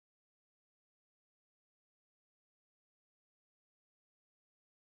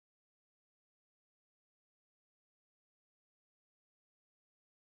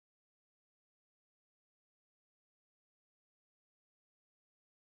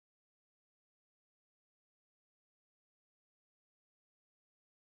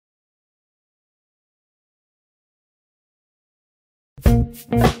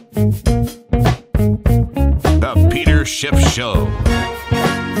The Peter Schiff Show.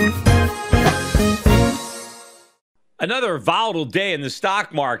 Another volatile day in the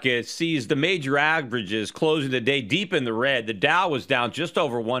stock market sees the major averages closing the day deep in the red. The Dow was down just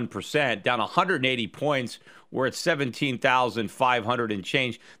over 1%, down 180 points. We're at 17,500 and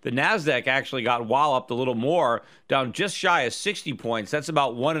change. The NASDAQ actually got walloped a little more, down just shy of 60 points. That's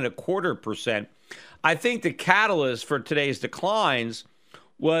about 1.25%. I think the catalyst for today's declines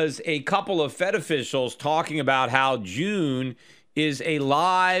was a couple of Fed officials talking about how June is a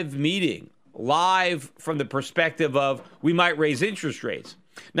live meeting. Live from the perspective of we might raise interest rates.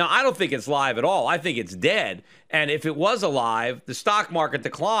 Now, I don't think it's live at all. I think it's dead. And if it was alive, the stock market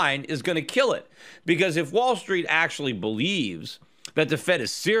decline is going to kill it. Because if Wall Street actually believes that the Fed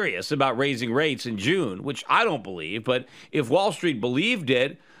is serious about raising rates in June, which I don't believe, but if Wall Street believed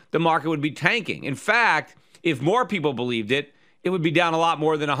it, the market would be tanking. In fact, if more people believed it, it would be down a lot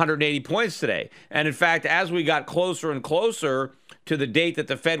more than 180 points today. And in fact, as we got closer and closer to the date that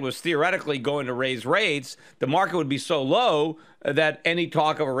the Fed was theoretically going to raise rates, the market would be so low that any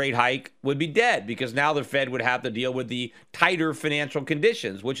talk of a rate hike would be dead, because now the Fed would have to deal with the tighter financial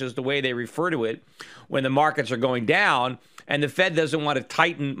conditions, which is the way they refer to it when the markets are going down. And the Fed doesn't want to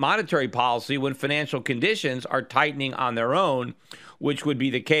tighten monetary policy when financial conditions are tightening on their own, which would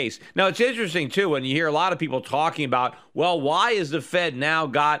be the case. Now, it's interesting, too, when you hear a lot of people talking about, well, why is the Fed now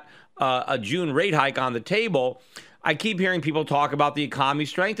got a June rate hike on the table? I keep hearing people talk about the economy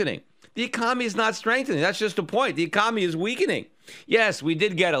strengthening. The economy is not strengthening. That's just the point. The economy is weakening. Yes, we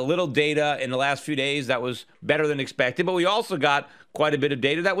did get a little data in the last few days that was better than expected, but we also got quite a bit of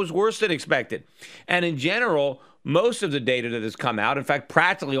data that was worse than expected. And in general, most of the data that has come out, in fact,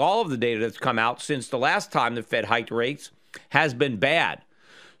 practically all of the data that's come out since the last time the Fed hiked rates, has been bad.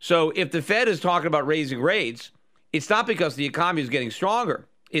 So if the Fed is talking about raising rates, it's not because the economy is getting stronger.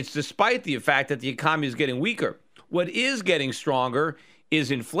 It's despite the fact that the economy is getting weaker. What is getting stronger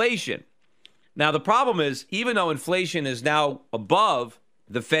is inflation. Now, the problem is, even though inflation is now above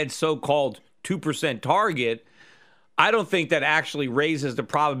the Fed's so-called 2% target, I don't think that actually raises the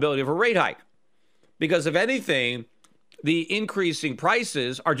probability of a rate hike. Because if anything, the increasing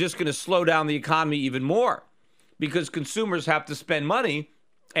prices are just going to slow down the economy even more, because consumers have to spend money.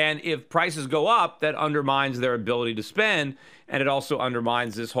 And if prices go up, that undermines their ability to spend. And it also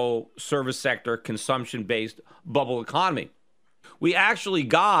undermines this whole service sector, consumption-based bubble economy. We actually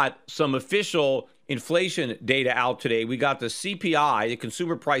got some official inflation data out today. We got the CPI, the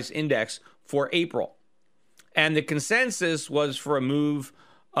Consumer Price Index, for April. And the consensus was for a move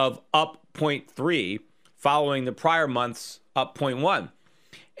of up 0.3, following the prior month's up 0.1.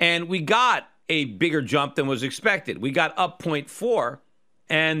 And we got a bigger jump than was expected. We got up 0.4,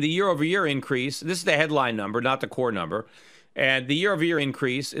 and the year-over-year increase, this is the headline number, not the core number, and the year-over-year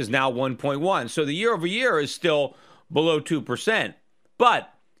increase is now 1.1. So the year-over-year is still below 2%.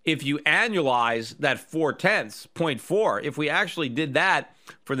 But if you annualize that 0.4, if we actually did that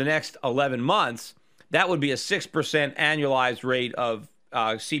for the next 11 months, that would be a 6% annualized rate of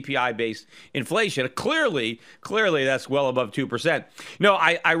CPI-based inflation. Clearly, that's well above 2%. No,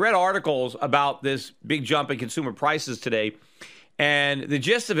 I read articles about this big jump in consumer prices today, and the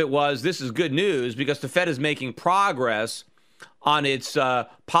gist of it was this is good news because the Fed is making progress on its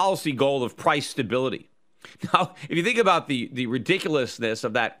policy goal of price stability. Now, if you think about the ridiculousness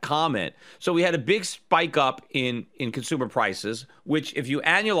of that comment, so we had a big spike up in consumer prices, which if you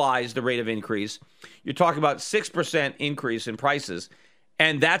annualize the rate of increase, you're talking about 6% increase in prices.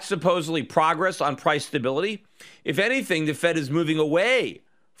 And that's supposedly progress on price stability. If anything, the Fed is moving away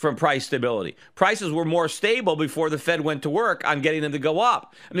from price stability. Prices were more stable before the Fed went to work on getting them to go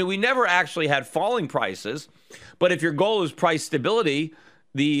up. I mean, we never actually had falling prices, but if your goal is price stability,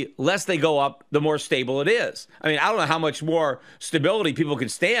 the less they go up, the more stable it is. I mean, I don't know how much more stability people can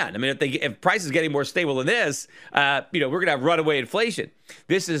stand. I mean, if price is getting more stable than this, we're going to have runaway inflation.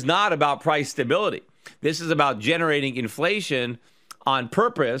 This is not about price stability. This is about generating inflation on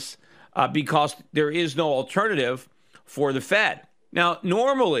purpose because there is no alternative for the Fed. Now,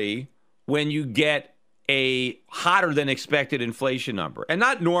 normally, when you get a hotter than expected inflation number, and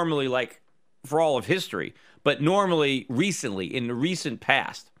not normally like for all of history, but normally recently, in the recent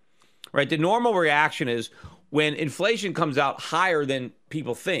past, right? The normal reaction is when inflation comes out higher than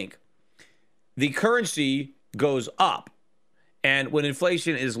people think, the currency goes up. And when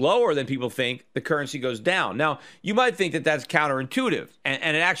inflation is lower than people think, the currency goes down. Now, you might think that that's counterintuitive,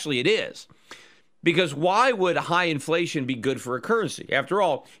 and actually it is. Because why would high inflation be good for a currency? After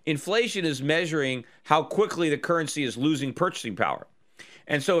all, inflation is measuring how quickly the currency is losing purchasing power.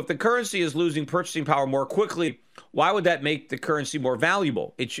 And so if the currency is losing purchasing power more quickly, why would that make the currency more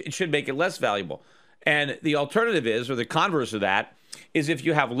valuable? It should make it less valuable. And the alternative is, or the converse of that, is if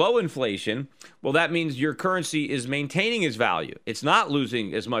you have low inflation, well, that means your currency is maintaining its value. It's not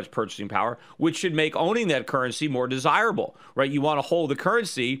losing as much purchasing power, which should make owning that currency more desirable, right? You want to hold the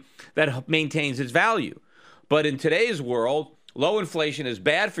currency that maintains its value. But in today's world, low inflation is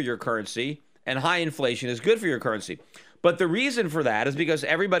bad for your currency and high inflation is good for your currency. But the reason for that is because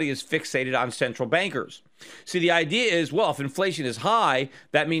everybody is fixated on central bankers. See, the idea is, well, if inflation is high,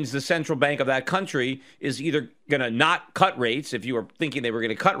 that means the central bank of that country is either going to not cut rates, if you were thinking they were going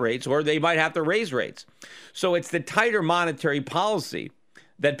to cut rates, or they might have to raise rates. So it's the tighter monetary policy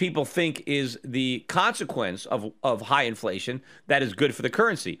that people think is the consequence of high inflation that is good for the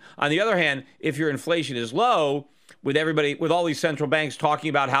currency. On the other hand, if your inflation is low, with all these central banks talking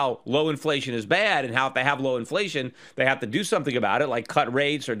about how low inflation is bad and how if they have low inflation, they have to do something about it, like cut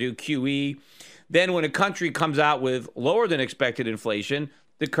rates or do QE. Then when a country comes out with lower than expected inflation,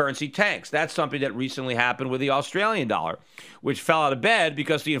 the currency tanks. That's something that recently happened with the Australian dollar, which fell out of bed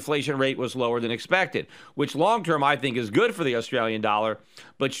because the inflation rate was lower than expected, which long term I think is good for the Australian dollar,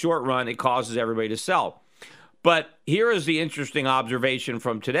 but short run it causes everybody to sell. But here is the interesting observation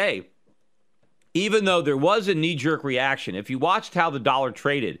from today. Even though there was a knee-jerk reaction, if you watched how the dollar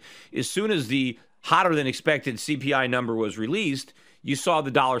traded, as soon as the hotter than expected CPI number was released, you saw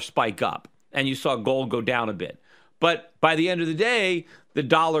the dollar spike up and you saw gold go down a bit. But by the end of the day, the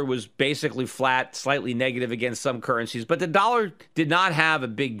dollar was basically flat, slightly negative against some currencies. But the dollar did not have a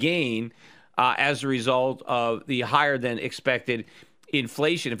big gain as a result of the higher than expected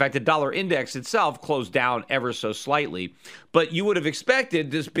inflation. In fact, the dollar index itself closed down ever so slightly. But you would have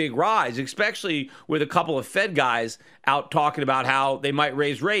expected this big rise, especially with a couple of Fed guys out talking about how they might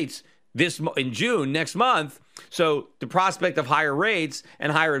raise rates in June next month. So the prospect of higher rates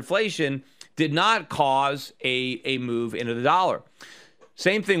and higher inflation did not cause a move into the dollar.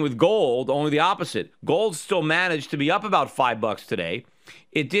 Same thing with gold, only the opposite. Gold still managed to be up about $5 today.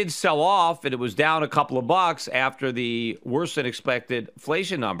 It did sell off, and it was down a couple of bucks after the worse than expected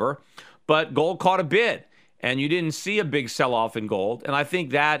inflation number, but gold caught a bid, and you didn't see a big sell-off in gold. And I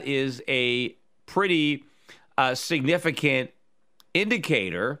think that is a pretty significant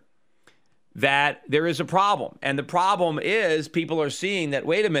indicator that there is a problem. And the problem is people are seeing that,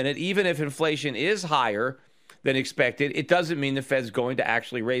 wait a minute, even if inflation is higher than expected, it doesn't mean the Fed's going to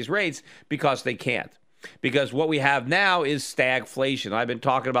actually raise rates because they can't. Because what we have now is stagflation. I've been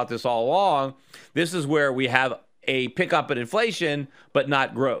talking about this all along. This is where we have a pickup in inflation, but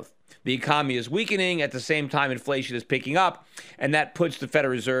not growth. The economy is weakening. At the same time, inflation is picking up. And that puts the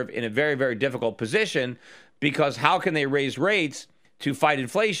Federal Reserve in a very, very difficult position because how can they raise rates to fight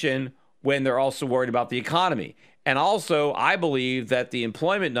inflation when they're also worried about the economy? And also, I believe that the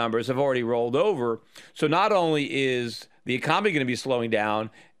employment numbers have already rolled over. So not only is the economy going to be slowing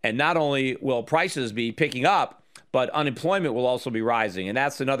down, and not only will prices be picking up, but unemployment will also be rising. And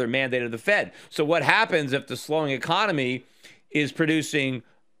that's another mandate of the Fed. So what happens if the slowing economy is producing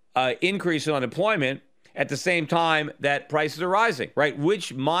increase in unemployment at the same time that prices are rising, right?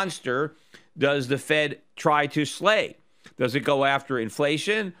 Which monster does the Fed try to slay? Does it go after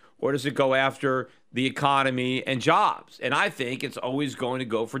inflation or does it go after the economy and jobs? And I think it's always going to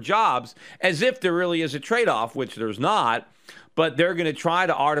go for jobs, as if there really is a trade-off, which there's not. But they're going to try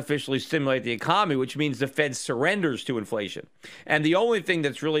to artificially stimulate the economy, which means the Fed surrenders to inflation. And the only thing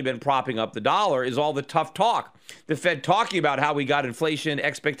that's really been propping up the dollar is all the tough talk. The Fed talking about how we got inflation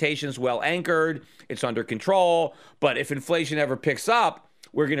expectations well anchored, it's under control, but if inflation ever picks up,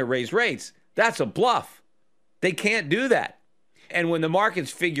 we're going to raise rates. That's a bluff. They can't do that. And when the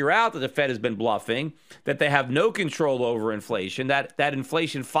markets figure out that the Fed has been bluffing, that they have no control over inflation, that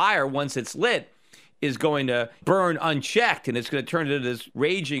inflation fire, once it's lit, is going to burn unchecked and it's going to turn into this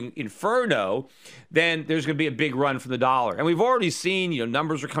raging inferno, then there's going to be a big run for the dollar. And we've already seen,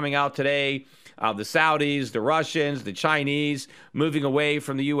 numbers are coming out today. The Saudis, the Russians, the Chinese moving away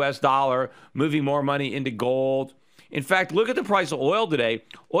from the U.S. dollar, moving more money into gold. In fact, look at the price of oil today.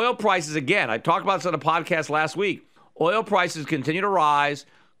 Oil prices, again, I talked about this on a podcast last week. Oil prices continue to rise.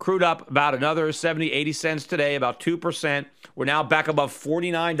 Crude up about another 70, 80 cents today, about 2%. We're now back above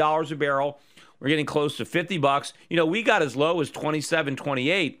 $49 a barrel. We're getting close to $50. We got as low as 27,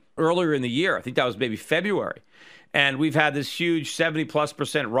 28 earlier in the year. I think that was maybe February. And we've had this huge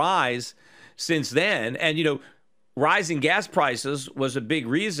 70+% rise since then. And, rising gas prices was a big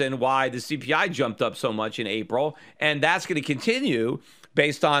reason why the CPI jumped up so much in April. And that's going to continue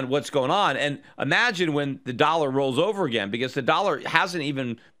based on what's going on. And imagine when the dollar rolls over again, because the dollar hasn't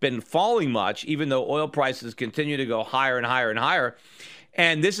even been falling much, even though oil prices continue to go higher and higher and higher.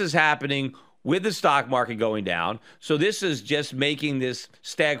 And this is happening with the stock market going down. So this is just making this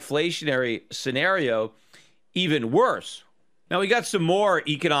stagflationary scenario even worse. Now, we got some more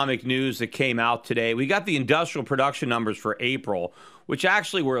economic news that came out today. We got the industrial production numbers for April, which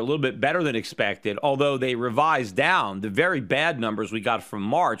actually were a little bit better than expected, although they revised down the very bad numbers we got from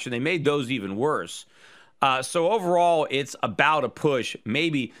March, and they made those even worse. So overall, it's about a push,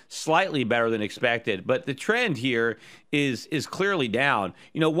 maybe slightly better than expected. But the trend here is clearly down.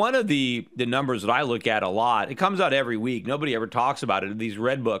 You know, one of the numbers that I look at a lot, it comes out every week. Nobody ever talks about it. These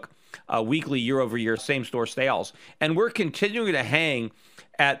Redbook weekly year-over-year same-store sales. And we're continuing to hang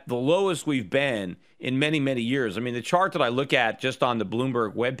at the lowest we've been in many, many years. I mean, the chart that I look at just on the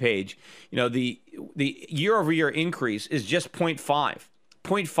Bloomberg webpage, you know, the year-over-year increase is just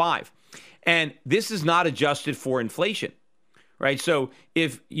 0.5. And this is not adjusted for inflation, right? So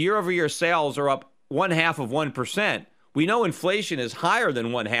if year-over-year sales are up 0.5%, we know inflation is higher than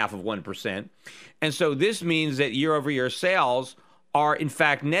 0.5%. And so this means that year-over-year sales are, in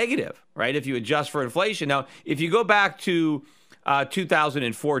fact, negative, right, if you adjust for inflation. Now, if you go back to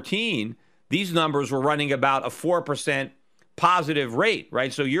 2014, these numbers were running about a 4% positive rate,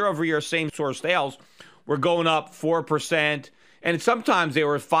 right? So year-over-year same-store sales were going up 4%. And sometimes they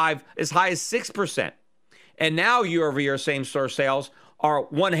were as high as 6%. And now year-over-year same-store sales are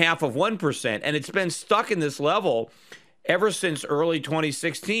 0.5%. And it's been stuck in this level ever since early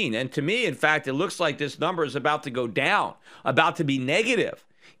 2016. And to me, in fact, it looks like this number is about to go down, about to be negative.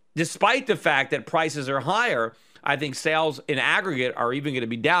 Despite the fact that prices are higher, I think sales in aggregate are even going to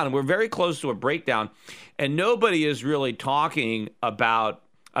be down. And we're very close to a breakdown. And nobody is really talking about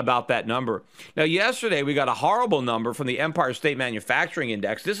that number. Now, yesterday, we got a horrible number from the Empire State Manufacturing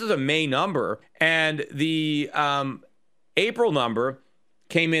Index. This is a May number, and the April number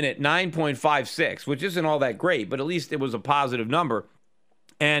came in at 9.56, which isn't all that great, but at least it was a positive number.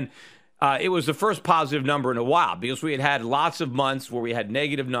 And it was the first positive number in a while because we had lots of months where we had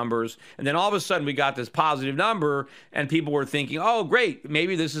negative numbers, and then all of a sudden we got this positive number, and people were thinking, oh, great,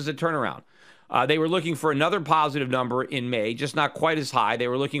 maybe this is a turnaround. They were looking for another positive number in May, just not quite as high. They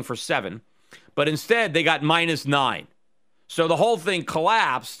were looking for 7, but instead they got -9. So the whole thing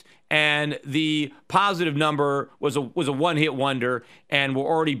collapsed, and the positive number was a one-hit wonder, and we're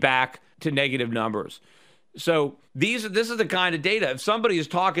already back to negative numbers. So this is the kind of data. If somebody is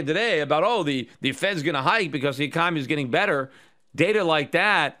talking today about, oh, the Fed's going to hike because the economy is getting better, data like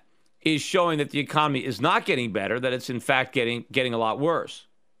that is showing that the economy is not getting better, that it's in fact getting a lot worse.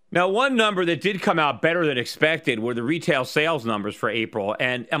 Now, one number that did come out better than expected were the retail sales numbers for April.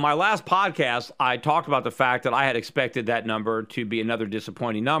 And in my last podcast, I talked about the fact that I had expected that number to be another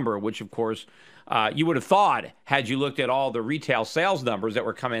disappointing number, which, of course, you would have thought had you looked at all the retail sales numbers that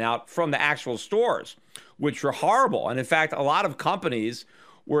were coming out from the actual stores, which were horrible. And in fact, a lot of companies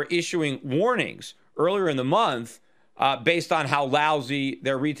were issuing warnings earlier in the month based on how lousy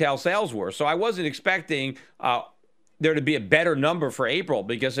their retail sales were. So I wasn't expecting there to be a better number for April,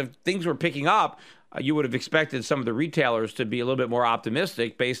 because if things were picking up, you would have expected some of the retailers to be a little bit more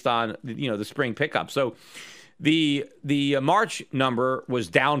optimistic based on, you know, the spring pickup. So the March number was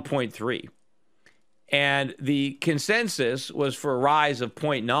down 0.3, and the consensus was for a rise of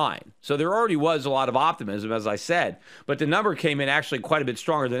 0.9. So there already was a lot of optimism, as I said, but the number came in actually quite a bit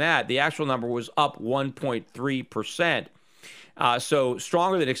stronger than that. The actual number was up 1.3%. So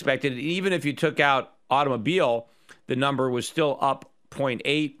stronger than expected. Even if you took out automobile, the number was still up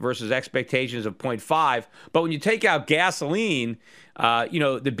 0.8 versus expectations of 0.5. But when you take out gasoline,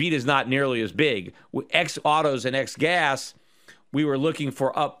 the beat is not nearly as big. Ex autos and ex gas, we were looking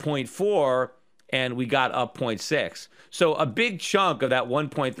for up 0.4, and we got up 0.6. So a big chunk of that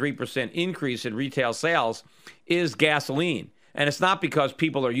 1.3% increase in retail sales is gasoline. And it's not because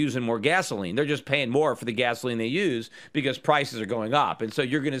people are using more gasoline. They're just paying more for the gasoline they use because prices are going up. And so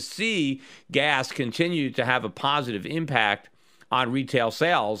you're going to see gas continue to have a positive impact on retail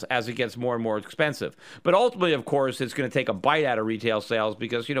sales as it gets more and more expensive. But ultimately, of course, it's going to take a bite out of retail sales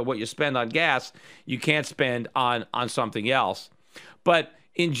because, you know, what you spend on gas, you can't spend on something else. But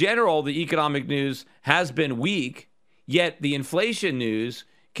in general, the economic news has been weak, yet the inflation news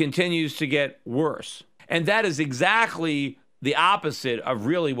continues to get worse. And that is exactly the opposite of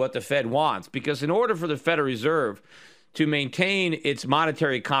really what the Fed wants, because in order for the Federal Reserve to maintain its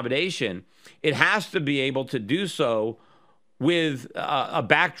monetary accommodation, it has to be able to do so with a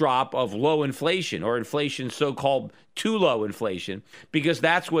backdrop of low inflation, or inflation so-called too low inflation, because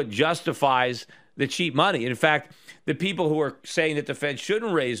that's what justifies the cheap money. In fact, the people who are saying that the Fed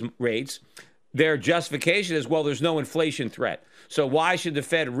shouldn't raise rates, their justification is, well, there's no inflation threat. So why should the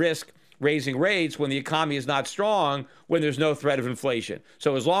Fed risk raising rates when the economy is not strong, when there's no threat of inflation.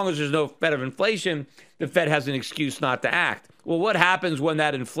 So as long as there's no threat of inflation, the Fed has an excuse not to act. Well, what happens when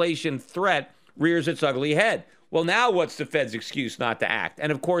that inflation threat rears its ugly head? Well, now what's the Fed's excuse not to act?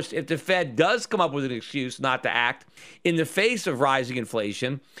 And of course, if the Fed does come up with an excuse not to act in the face of rising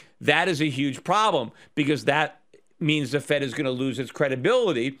inflation, that is a huge problem, because that means the Fed is going to lose its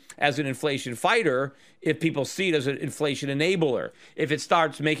credibility as an inflation fighter if people see it as an inflation enabler. If it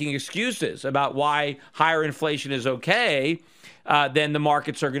starts making excuses about why higher inflation is okay, then the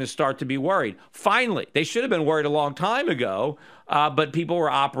markets are going to start to be worried. Finally, they should have been worried a long time ago, but people were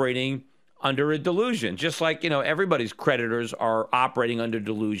operating under a delusion, just like, everybody's creditors are operating under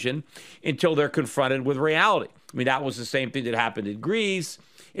delusion until they're confronted with reality. I mean, that was the same thing that happened in Greece.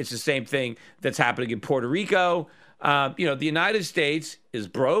 It's the same thing that's happening in Puerto Rico. The United States is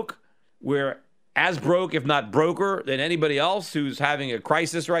broke. We're as broke, if not broker, than anybody else who's having a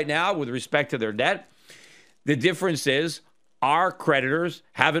crisis right now with respect to their debt. The difference is our creditors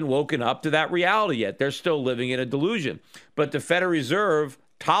haven't woken up to that reality yet. They're still living in a delusion. But the Federal Reserve,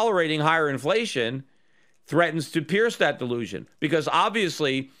 tolerating higher inflation, threatens to pierce that delusion, because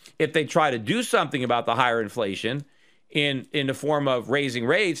obviously if they try to do something about the higher inflation in the form of raising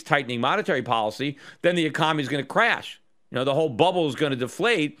rates, tightening monetary policy, then the economy is going to crash. The whole bubble is going to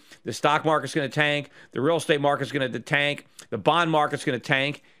deflate. The stock market's going to tank. The real estate market's going to tank. The bond market's going to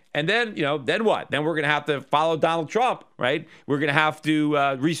tank. And then, then what? Then we're going to have to follow Donald Trump, right? We're going to have to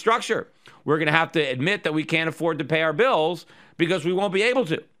restructure. We're going to have to admit that we can't afford to pay our bills because we won't be able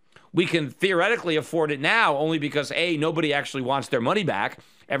to. We can theoretically afford it now only because, A, nobody actually wants their money back.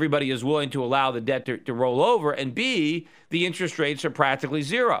 Everybody is willing to allow the debt to roll over. And B, the interest rates are practically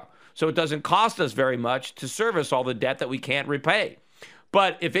zero. So it doesn't cost us very much to service all the debt that we can't repay.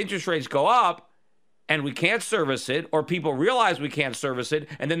 But if interest rates go up and we can't service it, or people realize we can't service it,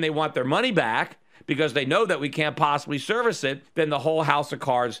 and then they want their money back because they know that we can't possibly service it, then the whole house of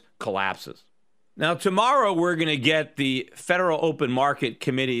cards collapses. Now, tomorrow we're going to get the Federal Open Market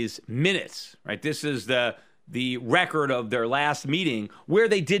Committee's minutes, right? This is the record of their last meeting where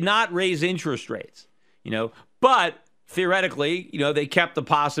they did not raise interest rates, but theoretically, they kept the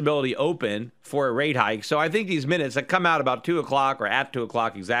possibility open for a rate hike. So I think these minutes that come out about 2 o'clock, or at 2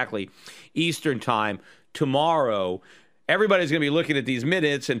 o'clock exactly, Eastern time tomorrow, everybody's going to be looking at these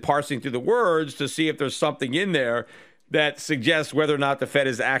minutes and parsing through the words to see if there's something in there that suggests whether or not the Fed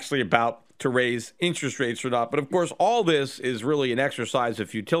is actually about to raise interest rates or not. But of course, all this is really an exercise of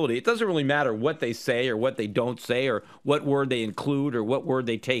futility. It doesn't really matter what they say or what they don't say or what word they include or what word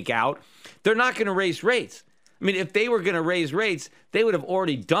they take out. They're not going to raise rates. I mean, if they were going to raise rates, they would have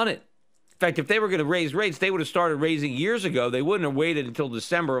already done it. In fact, if they were going to raise rates, they would have started raising years ago. They wouldn't have waited until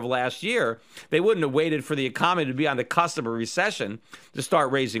December of last year. They wouldn't have waited for the economy to be on the cusp of a recession to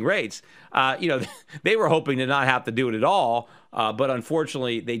start raising rates. They were hoping to not have to do it at all, but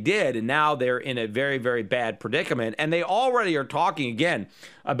unfortunately they did, and now they're in a very, very bad predicament. And they already are talking again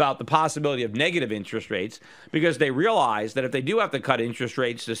about the possibility of negative interest rates, because they realize that if they do have to cut interest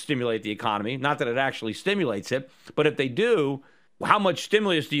rates to stimulate the economy, not that it actually stimulates it, but if they do, how much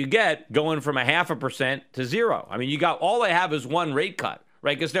stimulus do you get going from 0.5% to zero? I mean, all they have is one rate cut,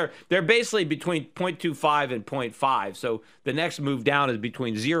 right? Because they're basically between 0.25 and 0.5. So the next move down is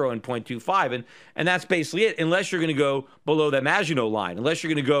between 0 and 0.25, and that's basically it. Unless you're going to go below that Maginot line, unless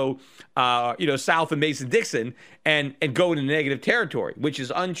you're going to go, south of Mason-Dixon and go into negative territory, which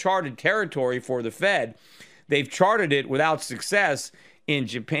is uncharted territory for the Fed. They've charted it without success in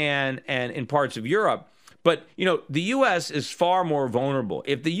Japan and in parts of Europe. But, the U.S. is far more vulnerable.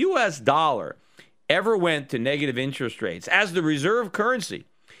 If the U.S. dollar ever went to negative interest rates as the reserve currency,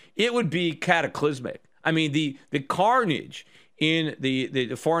 it would be cataclysmic. I mean, the carnage in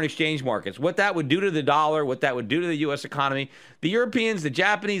the foreign exchange markets, what that would do to the dollar, what that would do to the U.S. economy. The Europeans, the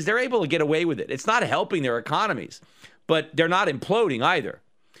Japanese, they're able to get away with it. It's not helping their economies, but they're not imploding either.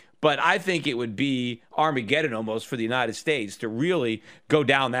 But I think it would be Armageddon almost for the United States to really go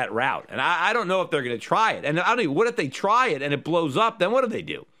down that route. And I don't know if they're going to try it. And I don't know, what if they try it and it blows up? Then what do they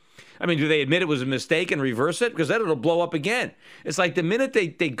do? I mean, do they admit it was a mistake and reverse it? Because then it'll blow up again. It's like the minute they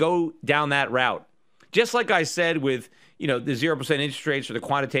go down that route, just like I said with, the 0% interest rates or the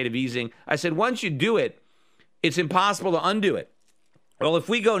quantitative easing, I said once you do it, it's impossible to undo it. Well, if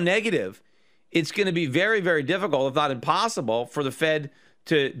we go negative, it's going to be very, very difficult, if not impossible, for the Fed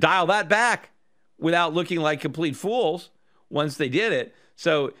to dial that back without looking like complete fools once they did it.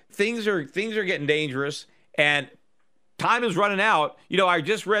 So things are getting dangerous, and time is running out. I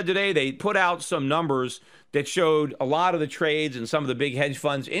just read today they put out some numbers that showed a lot of the trades and some of the big hedge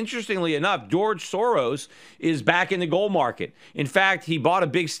funds. Interestingly enough, George Soros is back in the gold market. In fact, he bought a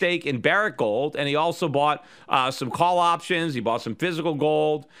big stake in Barrick Gold, and he also bought some call options. He bought some physical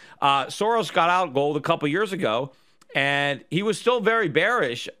gold. Soros got out gold a couple years ago, and he was still very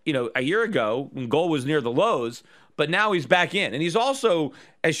bearish, a year ago when gold was near the lows. But now he's back in. And he's also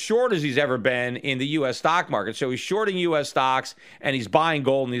as short as he's ever been in the U.S. stock market. So he's shorting U.S. stocks, and he's buying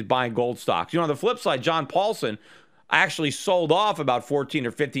gold, and he's buying gold stocks. On the flip side, John Paulson actually sold off about 14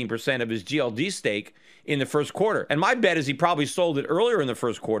 or 15% of his GLD stake in the first quarter. And my bet is he probably sold it earlier in the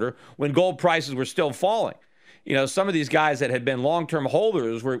first quarter when gold prices were still falling. Some of these guys that had been long-term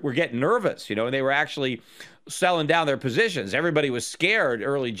holders were getting nervous, and they were actually selling down their positions. Everybody was scared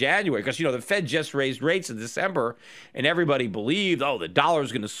early January because, the Fed just raised rates in December, and everybody believed, the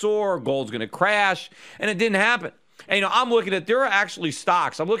dollar's going to soar, gold's going to crash, and it didn't happen. And, I'm looking at, there are actually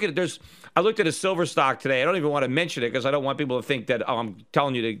stocks. I looked at a silver stock today. I don't even want to mention it because I don't want people to think that I'm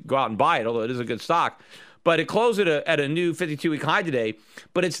telling you to go out and buy it, although it is a good stock. But it closed at a new 52-week high today,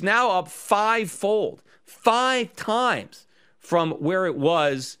 but it's now up five-fold. 5 times from where it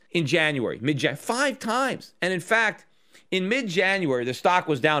was in January, mid-January, 5 times. And in fact, in mid-January, the stock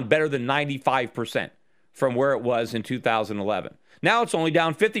was down better than 95% from where it was in 2011. Now it's only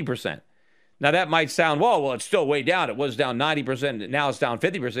down 50%. Now that might sound, well, it's still way down. It was down 90%, now it's down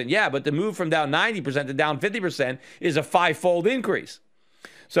 50%. Yeah, but the move from down 90% to down 50% is a 5-fold increase.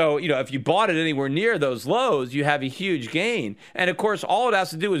 So, if you bought it anywhere near those lows, you have a huge gain. And of course, all it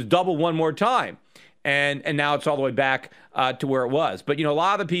has to do is double one more time. And now it's all the way back to where it was. But, a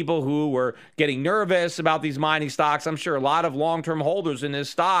lot of the people who were getting nervous about these mining stocks, I'm sure a lot of long-term holders in this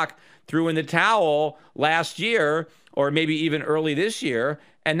stock threw in the towel last year or maybe even early this year.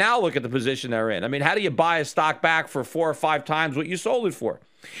 And now look at the position they're in. I mean, how do you buy a stock back for 4 or 5 times what you sold it for?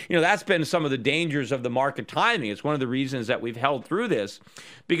 That's been some of the dangers of the market timing. It's one of the reasons that we've held through this,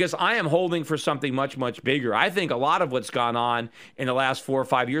 because I am holding for something much, much bigger. I think a lot of what's gone on in the last 4 or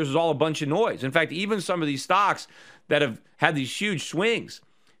 5 years is all a bunch of noise. In fact, even some of these stocks that have had these huge swings,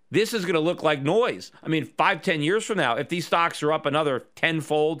 this is going to look like noise. I mean, 5, 10 years from now, if these stocks are up another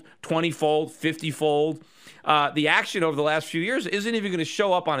 10-fold, 20-fold, 50-fold, the action over the last few years isn't even going to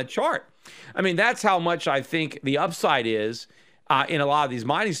show up on a chart. I mean, that's how much I think the upside is in a lot of these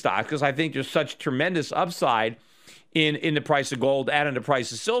mining stocks, because I think there's such tremendous upside in the price of gold and in the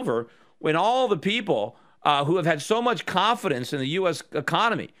price of silver, when all the people who have had so much confidence in the U.S.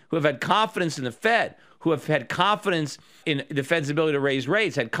 economy, who have had confidence in the Fed, who have had confidence in the Fed's ability to raise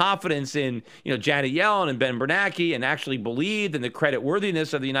rates, had confidence in Janet Yellen and Ben Bernanke, and actually believed in the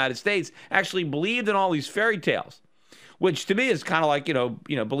creditworthiness of the United States, actually believed in all these fairy tales, which to me is kind of like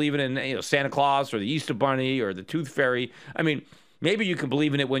believing in Santa Claus or the Easter Bunny or the Tooth Fairy. I mean, maybe you can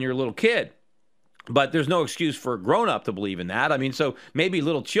believe in it when you're a little kid, but there's no excuse for a grown-up to believe in that. I mean, so maybe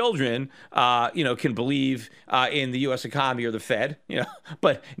little children, can believe in the U.S. economy or the Fed,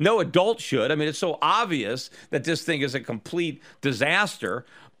 but no adult should. I mean, it's so obvious that this thing is a complete disaster.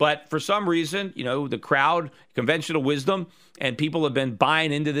 But for some reason, the crowd, conventional wisdom, and people have been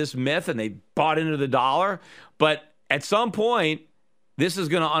buying into this myth, and they bought into the dollar. But at some point, this is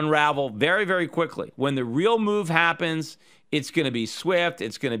going to unravel very, very quickly. When the real move happens, it's going to be swift.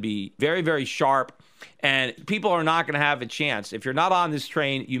 It's going to be very, very sharp. And people are not going to have a chance. If you're not on this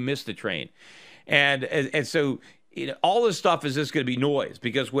train, you miss the train. And so all this stuff is just going to be noise,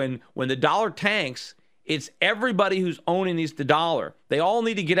 because when the dollar tanks, it's everybody who's owning the dollar. They all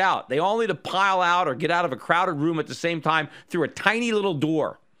need to get out. They all need to pile out or get out of a crowded room at the same time through a tiny little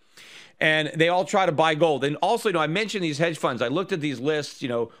door. And they all try to buy gold. And also, I mentioned these hedge funds. I looked at these lists,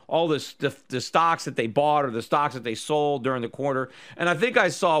 all the stocks that they bought or the stocks that they sold during the quarter. And I think I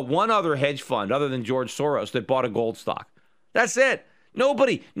saw one other hedge fund other than George Soros that bought a gold stock. That's it.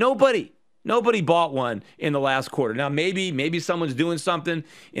 Nobody bought one in the last quarter. Now, maybe someone's doing something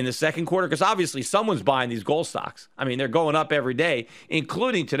in the second quarter, because obviously someone's buying these gold stocks. I mean, they're going up every day,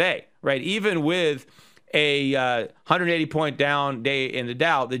 including today, right? Even with a 180-point down day in the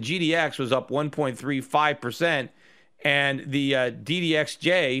Dow, the GDX was up 1.35%, and the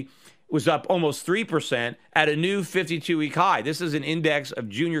DDXJ was up almost 3% at a new 52-week high. This is an index of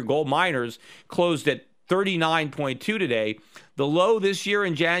junior gold miners, closed at 39.2 today. The low this year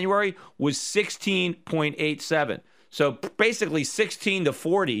in January was 16.87. So basically 16 to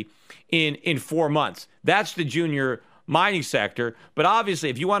 40 in 4 months. That's the junior mining sector. But obviously,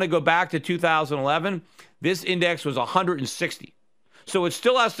 if you want to go back to 2011, this index was 160. So it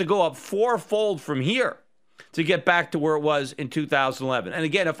still has to go up 4-fold from here to get back to where it was in 2011. And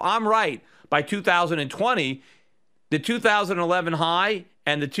again, if I'm right, by 2020, the 2011 high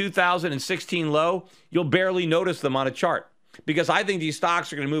and the 2016 low, you'll barely notice them on a chart, because I think these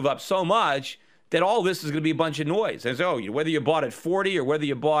stocks are going to move up so much that all this is going to be a bunch of noise. And so whether you bought at 40 or whether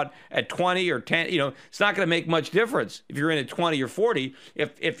you bought at 20 or 10, it's not going to make much difference if you're in at 20 or 40.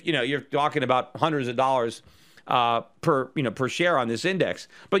 If you're talking about hundreds of dollars per share on this index.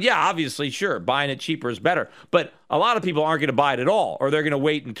 But yeah, obviously, sure, buying it cheaper is better. But a lot of people aren't going to buy it at all, or they're going to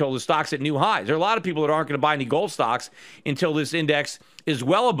wait until the stock's at new highs. There are a lot of people that aren't going to buy any gold stocks until this index is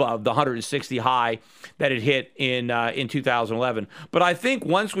well above the 160 high that it hit in 2011. But I think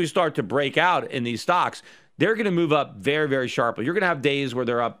once we start to break out in these stocks, they're going to move up very, very sharply. You're going to have days where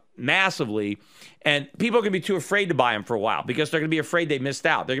they're up massively, and people are going to be too afraid to buy them for a while because they're going to be afraid they missed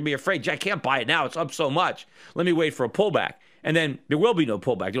out. They're going to be afraid, I can't buy it now. It's up so much. Let me wait for a pullback. And then there will be no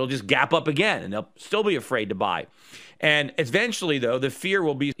pullback. It'll just gap up again, and they'll still be afraid to buy. And eventually, though, the fear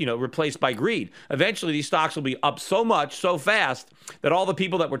will be, replaced by greed. Eventually, these stocks will be up so much, so fast, that all the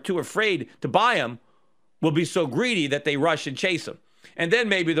people that were too afraid to buy them will be so greedy that they rush and chase them. And then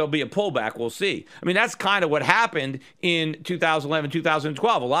maybe there'll be a pullback. We'll see. I mean, that's kind of what happened in 2011,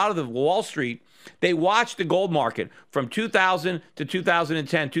 2012. A lot of the Wall Street, they watched the gold market from 2000 to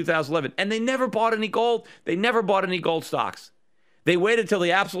 2010, 2011, and they never bought any gold. They never bought any gold stocks. They waited till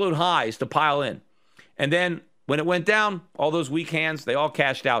the absolute highs to pile in. And then when it went down, all those weak hands, they all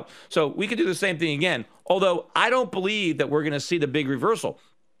cashed out. So we could do the same thing again, although I don't believe that we're going to see the big reversal.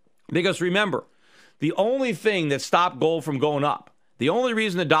 Because remember, the only thing that stopped gold from going up, the only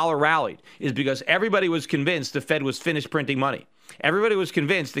reason the dollar rallied is because everybody was convinced the Fed was finished printing money. Everybody was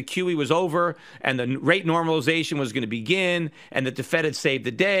convinced the QE was over and the rate normalization was going to begin and that the Fed had saved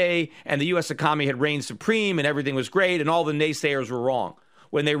the day and the U.S. economy had reigned supreme and everything was great and all the naysayers were wrong.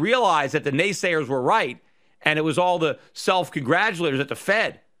 When they realized that the naysayers were right and it was all the self-congratulators at the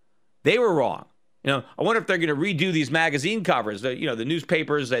Fed, they were wrong. I wonder if they're going to redo these magazine covers. The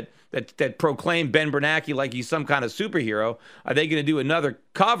newspapers that proclaim Ben Bernanke like he's some kind of superhero. Are they going to do another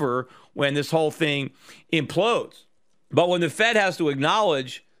cover when this whole thing implodes? But when the Fed has to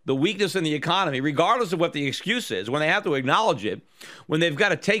acknowledge the weakness in the economy, regardless of what the excuse is, when they have to acknowledge it, when they've got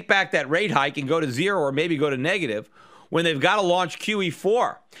to take back that rate hike and go to zero or maybe go to negative, when they've got to launch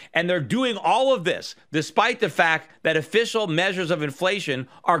QE4, and they're doing all of this despite the fact that official measures of inflation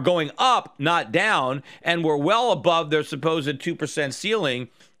are going up, not down, and we're well above their supposed 2% ceiling,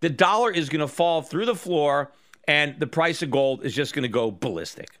 the dollar is going to fall through the floor, and the price of gold is just going to go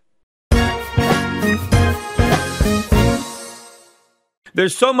ballistic.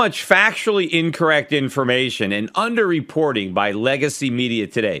 There's so much factually incorrect information and underreporting by legacy media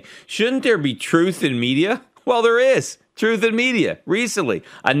today. Shouldn't there be truth in media? Well, there is. Truth in Media. Recently,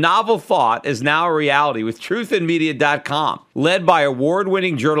 a novel thought is now a reality with truthinmedia.com. Led by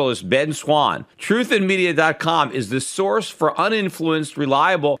award-winning journalist Ben Swan, truthinmedia.com is the source for uninfluenced,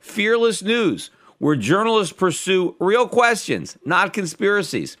 reliable, fearless news, where journalists pursue real questions, not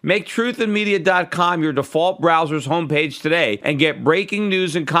conspiracies. Make truthinmedia.com your default browser's homepage today and get breaking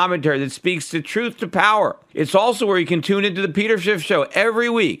news and commentary that speaks the truth to power. It's also where you can tune into the Peter Schiff Show every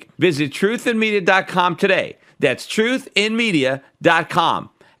week. Visit truthinmedia.com today. That's truthinmedia.com.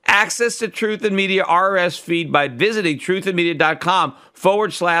 Access to Truth in Media RSS feed by visiting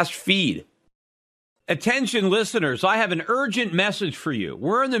truthinmedia.com/feed. Attention listeners, I have an urgent message for you.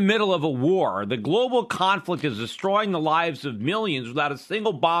 We're in the middle of a war. The global conflict is destroying the lives of millions without a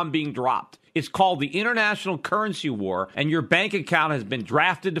single bomb being dropped. It's called the International Currency War, and your bank account has been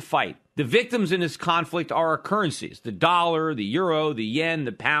drafted to fight. The victims in this conflict are our currencies, the dollar, the euro, the yen,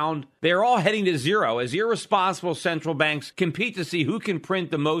 the pound. They are all heading to zero as irresponsible central banks compete to see who can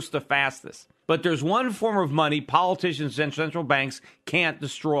print the most the fastest. But there's one form of money politicians and central banks can't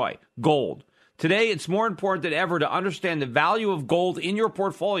destroy: gold. Today, it's more important than ever to understand the value of gold in your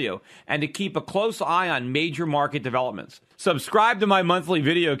portfolio and to keep a close eye on major market developments. Subscribe to my monthly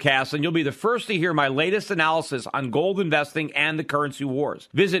videocast and you'll be the first to hear my latest analysis on gold investing and the currency wars.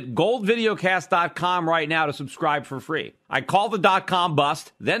 Visit goldvideocast.com right now to subscribe for free. I call the dot-com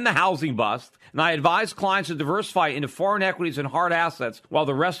bust, then the housing bust, and I advise clients to diversify into foreign equities and hard assets while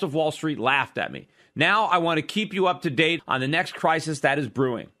the rest of Wall Street laughed at me. Now I want to keep you up to date on the next crisis that is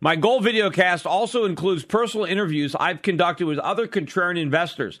brewing. My Gold Videocast also includes personal interviews I've conducted with other contrarian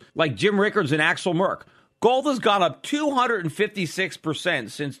investors like Jim Rickards and Axel Merck. Gold has gone up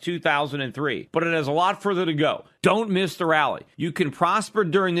 256% since 2003, but it has a lot further to go. Don't miss the rally. You can prosper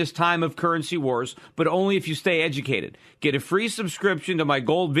during this time of currency wars, but only if you stay educated. Get a free subscription to my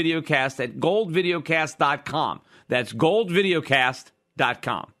Gold Videocast at goldvideocast.com. That's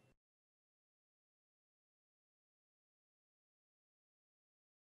goldvideocast.com.